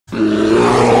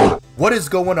What is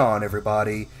going on,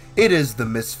 everybody? It is the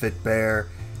Misfitbear,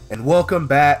 and welcome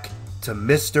back to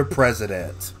Mr.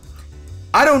 President.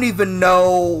 I don't even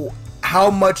know how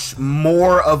much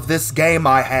more of this game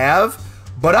I have,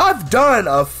 but I've done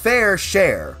a fair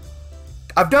share.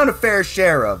 I've done a fair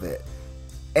share of it.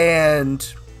 And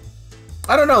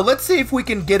I don't know, let's see if we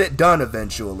can get it done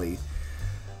eventually.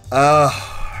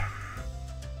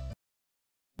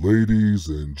 Ladies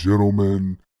and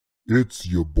gentlemen, it's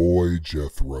your boy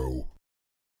Jethro.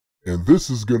 And this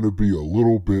is going to be a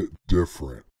little bit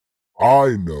different. I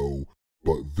know,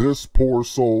 but this poor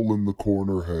soul in the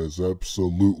corner has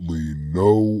absolutely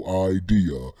no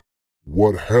idea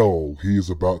what hell he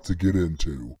is about to get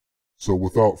into. So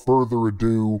without further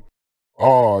ado,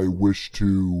 I wish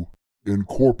to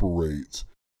incorporate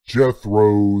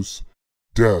Jethro's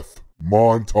death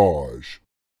montage.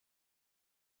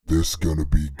 This gonna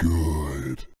be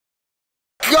good.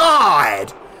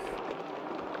 God!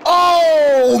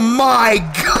 Oh my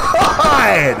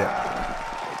God!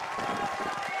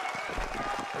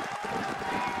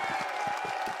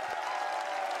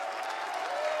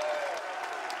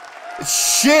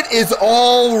 Shit is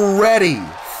already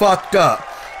fucked up.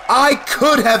 I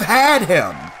could have had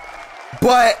him,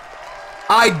 but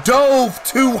I dove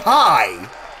too high.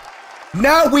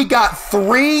 Now we got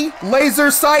 3 laser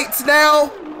sights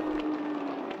now?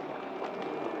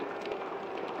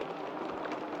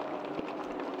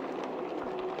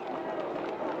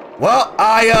 Well,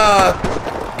 I,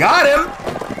 got him.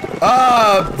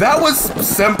 That was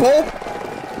simple.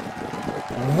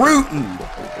 Rootin'.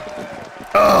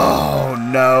 Oh,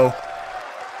 no.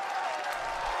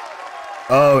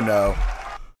 Oh, no.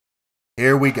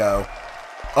 Here we go.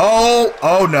 Oh,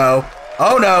 oh, no.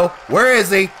 Oh, no. Where is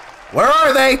he? Where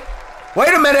are they?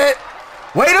 Wait a minute.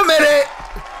 Wait a minute.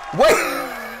 Wait.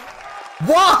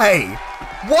 Why?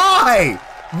 Why?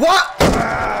 What?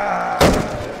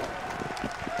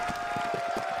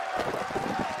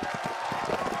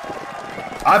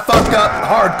 I fucked up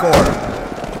hardcore.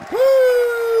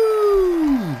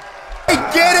 Woo! I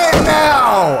get it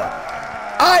now!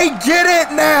 I get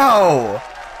it now!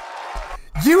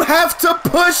 You have to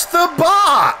push the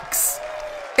box!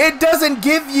 It doesn't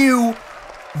give you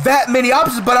that many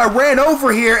options, but I ran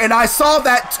over here and I saw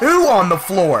that 2 on the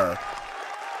floor.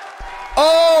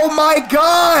 Oh my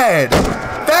God!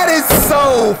 That is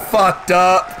so fucked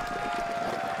up.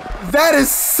 That is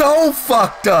so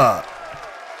fucked up.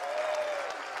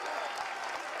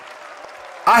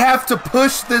 I have to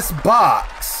push this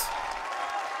box.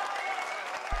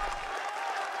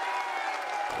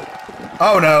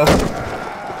 Oh no.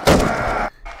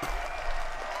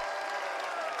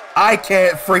 I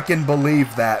can't freaking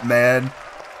believe that, man.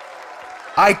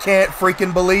 I can't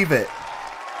freaking believe it.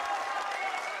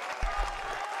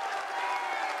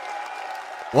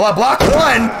 Well, I blocked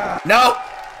 1. Nope.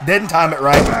 Didn't time it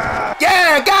right.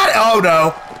 Yeah, got it. Oh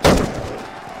no.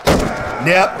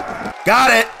 Yep.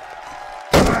 Got it.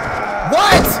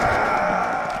 What?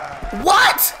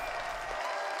 What?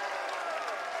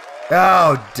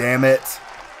 Oh, damn it.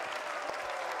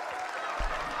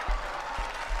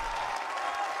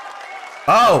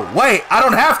 Oh, wait, I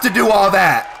don't have to do all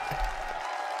that.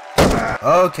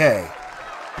 Okay.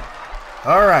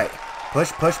 All right.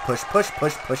 Push, push, push, push,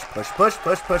 push, push, push, push,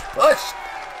 push, push, push.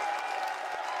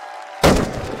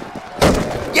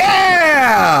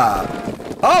 Yeah!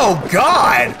 Oh,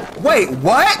 God. Wait,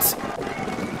 what?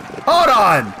 Hold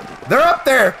on. They're up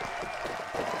there.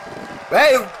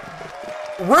 Hey,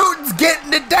 Rootin's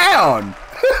getting it down.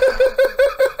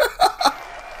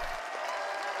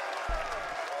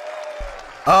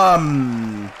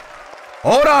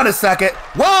 Hold on a second.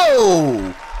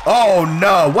 Whoa! Oh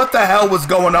no, what the hell was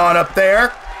going on up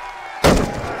there?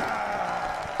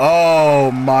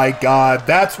 Oh my God,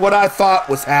 that's what I thought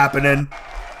was happening.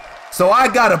 So I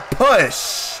gotta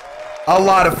push a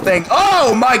lot of things.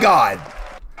 Oh my God!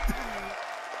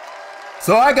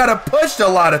 So I gotta push a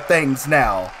lot of things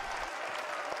now.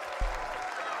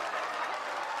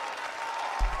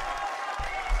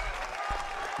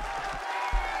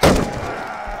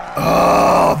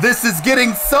 Oh, this is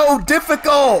getting so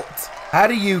difficult. How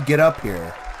do you get up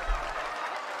here?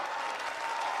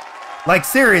 Like,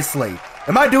 seriously,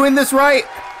 am I doing this right?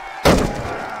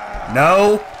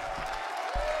 No.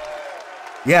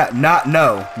 Yeah,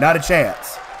 no, not a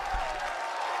chance.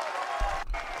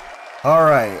 All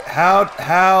right,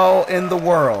 how in the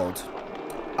world?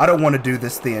 I don't want to do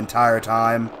this the entire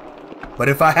time, but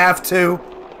if I have to,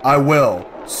 I will.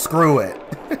 Screw it.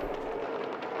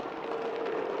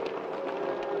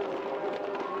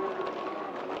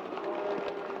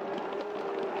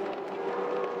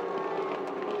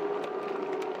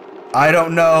 I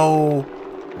don't know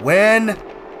when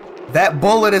that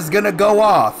bullet is gonna go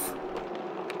off.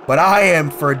 But I am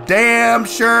for damn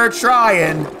sure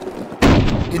trying.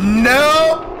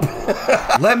 Nope.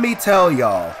 Let me tell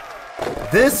y'all,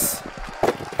 this...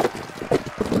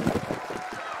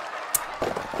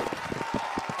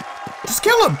 Just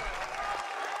kill him.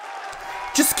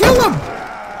 Just kill him.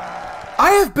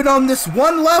 I have been on this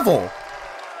one level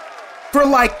for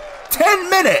like 10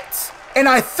 minutes, and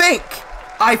I think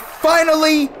I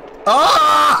finally...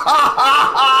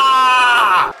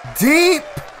 Deep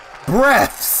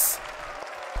breaths.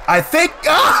 I think...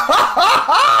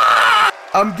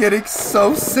 I'm getting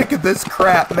so sick of this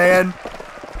crap, man.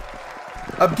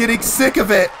 I'm getting sick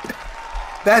of it.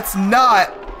 That's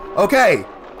not... Okay.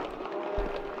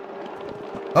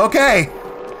 Okay.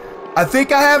 I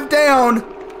think I have down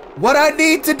what I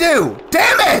need to do.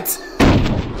 Damn it!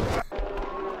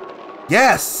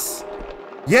 Yes.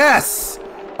 Yes.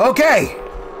 Okay.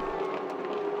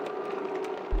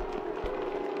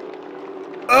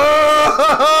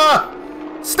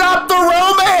 Stop the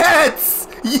romance!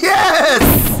 Yes!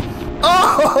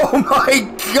 Oh my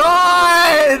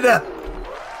god!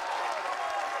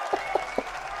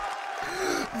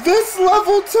 This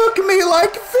level took me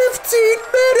like 15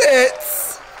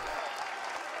 minutes!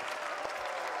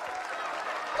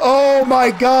 Oh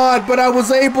my god, but I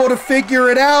was able to figure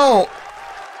it out!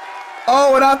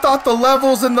 Oh, and I thought the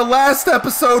levels in the last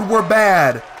episode were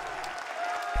bad.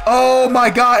 Oh my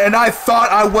god, and I thought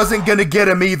I wasn't gonna get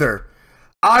him either.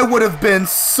 I would have been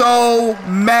so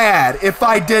mad if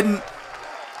I didn't...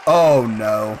 Oh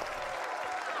no.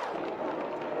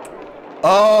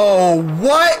 Oh,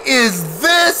 what is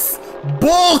this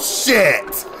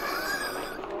bullshit?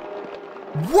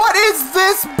 What is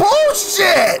this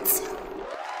bullshit?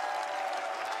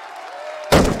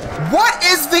 What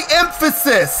is the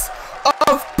emphasis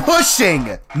of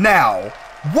pushing now?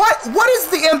 What is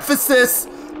the emphasis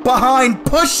behind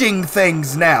pushing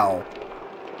things now?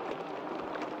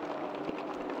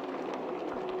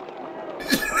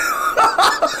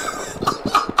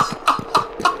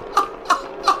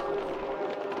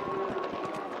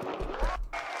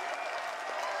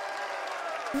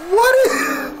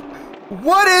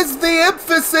 What is the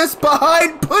emphasis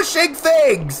behind pushing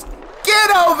things? Get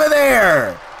over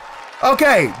there!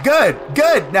 Okay, good,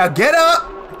 good. Now get up.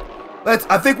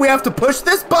 I think we have to push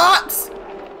this box.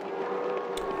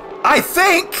 I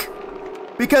think,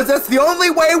 because that's the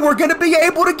only way we're gonna be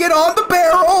able to get on the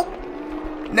barrel.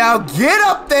 Now get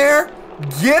up there.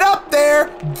 Get up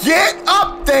there. Get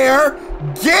up there.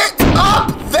 Get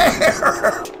up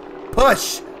there.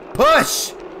 Push.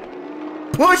 Push.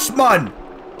 Push, man.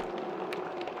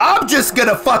 I'm just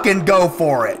gonna fucking go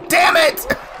for it. Damn it.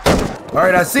 All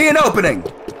right, I see an opening.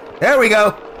 There we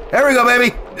go. There we go,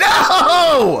 baby.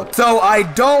 No! So I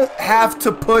don't have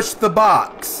to push the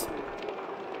box.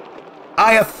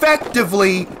 I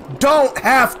effectively don't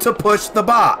have to push the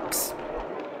box.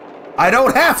 I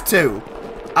don't have to.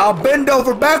 I'll bend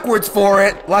over backwards for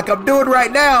it, like I'm doing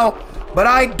right now, but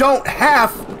I don't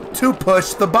have to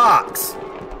push the box.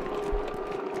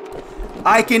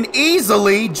 I can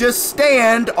easily just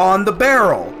stand on the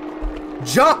barrel,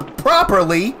 jump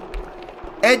properly,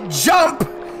 and jump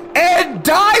and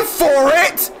die for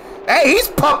it. Hey, he's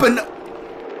pumping.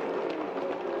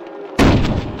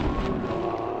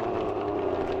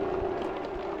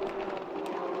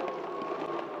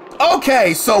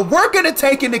 Okay, so we're gonna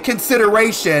take into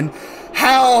consideration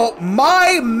how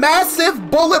my massive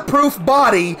bulletproof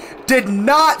body did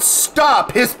not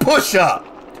stop his push-up.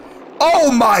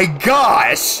 Oh my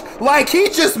gosh! Like he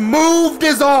just moved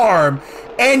his arm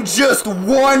and just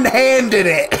one-handed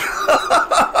it.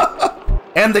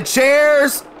 And the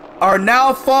chairs are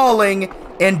now falling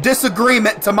in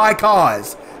disagreement to my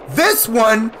cause. This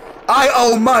one, I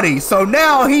owe money, so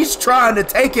now he's trying to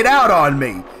take it out on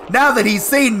me, now that he's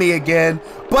seen me again.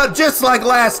 But just like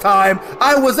last time,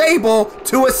 I was able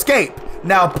to escape.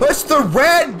 Now push the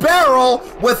red barrel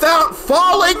without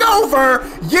falling over,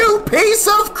 you piece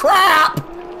of crap!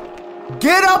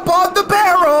 Get up on the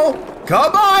barrel!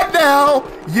 Come on now!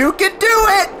 You can do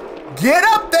it! Get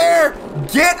up there!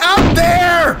 Get up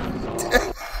there!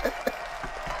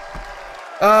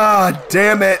 Ah,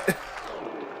 damn it.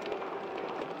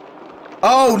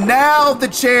 Oh, now the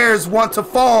chairs want to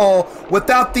fall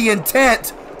without the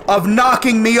intent of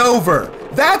knocking me over.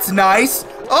 That's nice.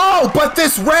 Oh, but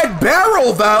this red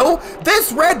barrel, though,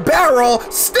 this red barrel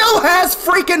still has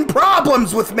freaking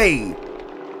problems with me.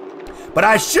 But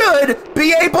I should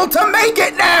be able to make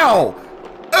it now.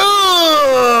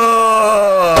 Ugh.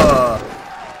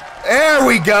 There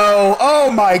we go.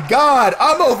 Oh my God,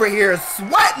 I'm over here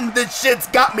sweating. This shit's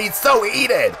got me so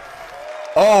heated.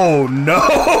 Oh no!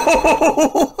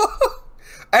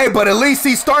 Hey, but at least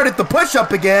he started the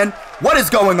push-up again. What is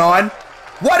going on?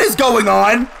 What is going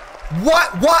on?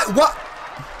 What? What?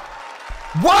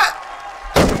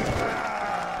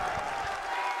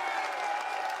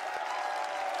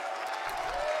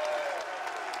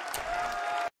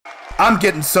 I'm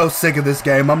getting so sick of this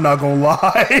game, I'm not gonna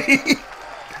lie.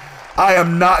 I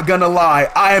am not gonna lie.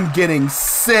 I am getting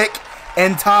sick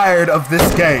and tired of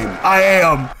this game. I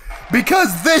am.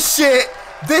 Because this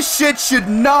shit should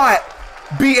not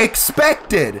be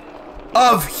expected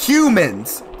of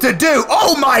humans to do.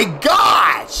 Oh my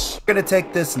gosh! I'm gonna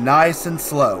take this nice and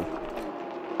slow.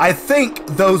 I think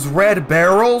those red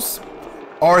barrels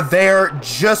are there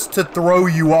just to throw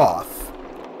you off.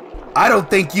 I don't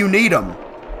think you need them.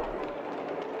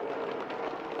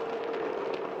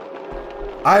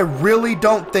 I really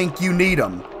don't think you need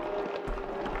them.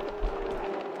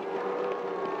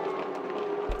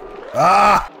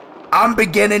 I'm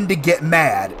beginning to get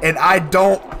mad, and I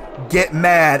don't get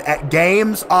mad at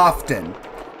games often.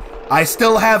 I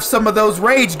still have some of those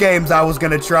rage games I was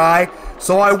gonna try,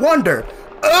 so I wonder.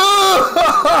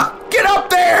 Get up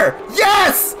there!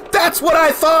 Yes! That's what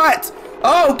I thought!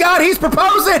 Oh God, he's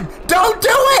proposing! Don't do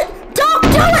it! Don't do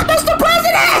it, Mr.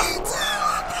 President!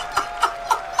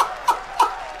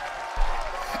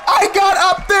 I got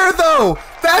up there though!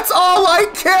 That's all I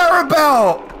care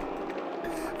about!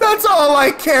 That's all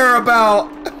I care about!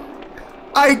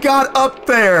 I got up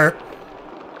there!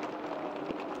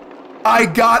 I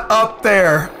got up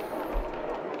there!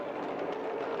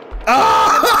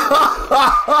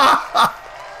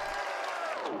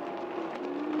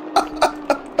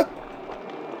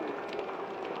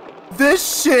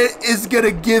 This shit is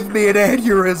gonna give me an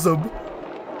aneurysm.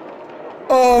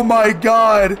 Oh my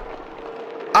God.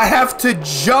 I have to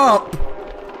jump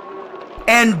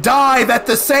and dive at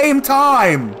the same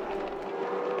time.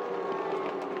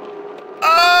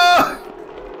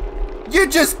 You're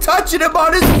just touching him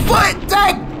on his foot.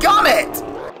 Dadgummit.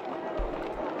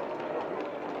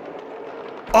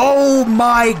 Oh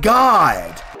my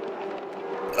God.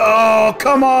 Oh,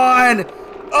 come on.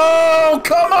 Oh,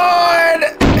 come on.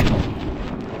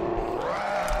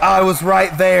 I was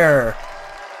right there.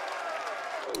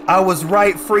 I was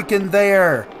right freaking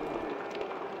there.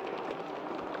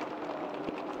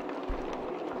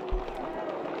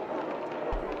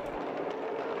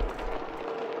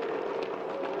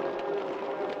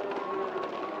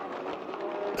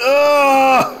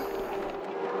 Ugh.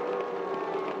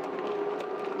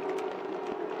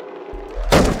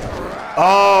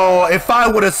 Oh, if I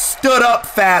would have stood up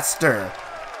faster.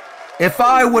 If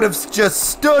I would have just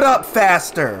stood up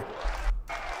faster.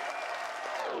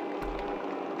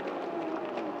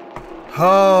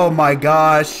 Oh my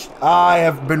gosh, I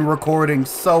have been recording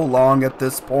so long at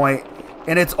this point,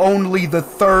 and it's only the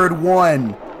third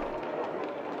one.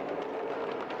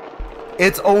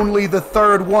 It's only the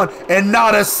third one, and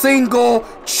not a single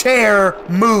chair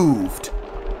moved.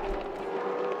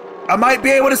 I might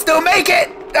be able to still make it!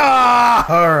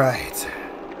 All right.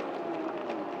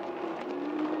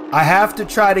 I have to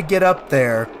try to get up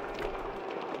there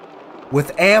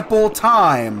with ample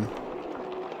time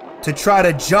to try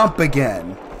to jump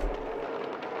again.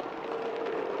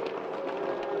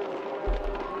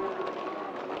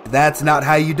 That's not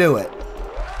how you do it.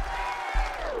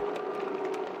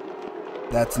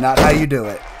 That's not how you do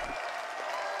it.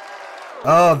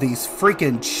 Oh, these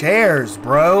freaking chairs,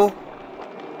 bro.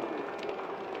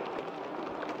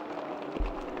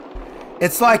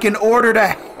 It's like in order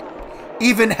to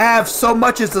even have so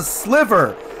much as a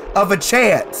sliver of a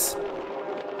chance,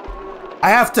 I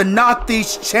have to knock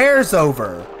these chairs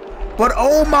over. But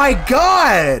oh my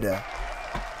God!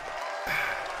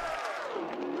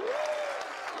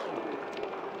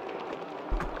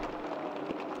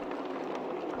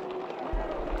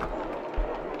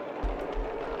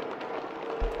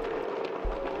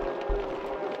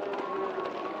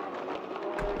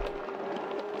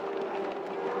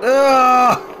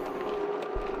 Ugh!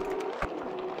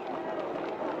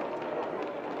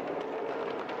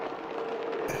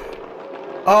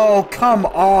 Oh, come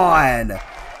on!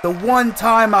 The one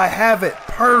time I have it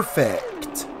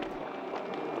perfect.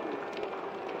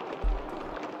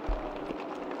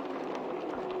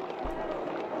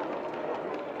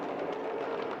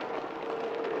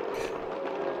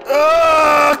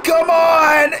 Ugh! Come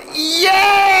on!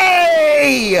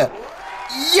 Yay!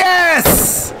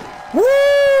 Yes! Woo!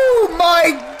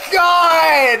 My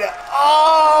God!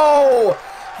 Oh!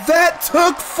 That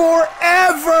took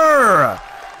forever!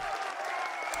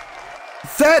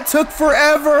 That took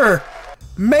forever!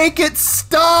 Make it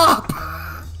stop!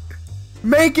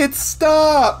 Make it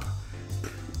stop!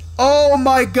 Oh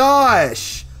my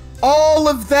gosh. All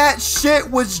of that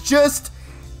shit was just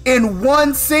in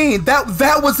one scene.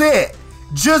 That was it.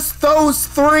 Just those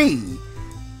 3.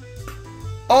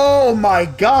 Oh my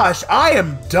gosh, I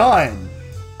am done.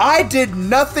 I did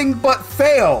nothing but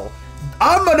fail.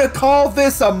 I'm gonna call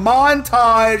this a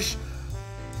montage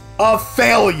of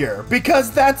failure,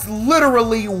 because that's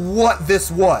literally what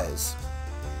this was.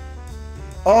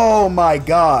 Oh my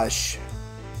gosh.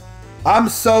 I'm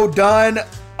so done.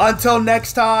 Until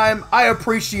next time, I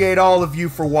appreciate all of you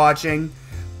for watching.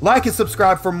 Like and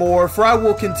subscribe for more, for I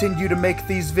will continue to make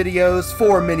these videos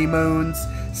for many moons.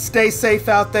 Stay safe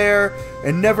out there,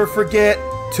 and never forget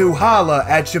to holla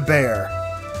at your bear.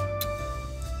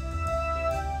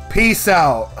 Peace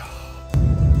out.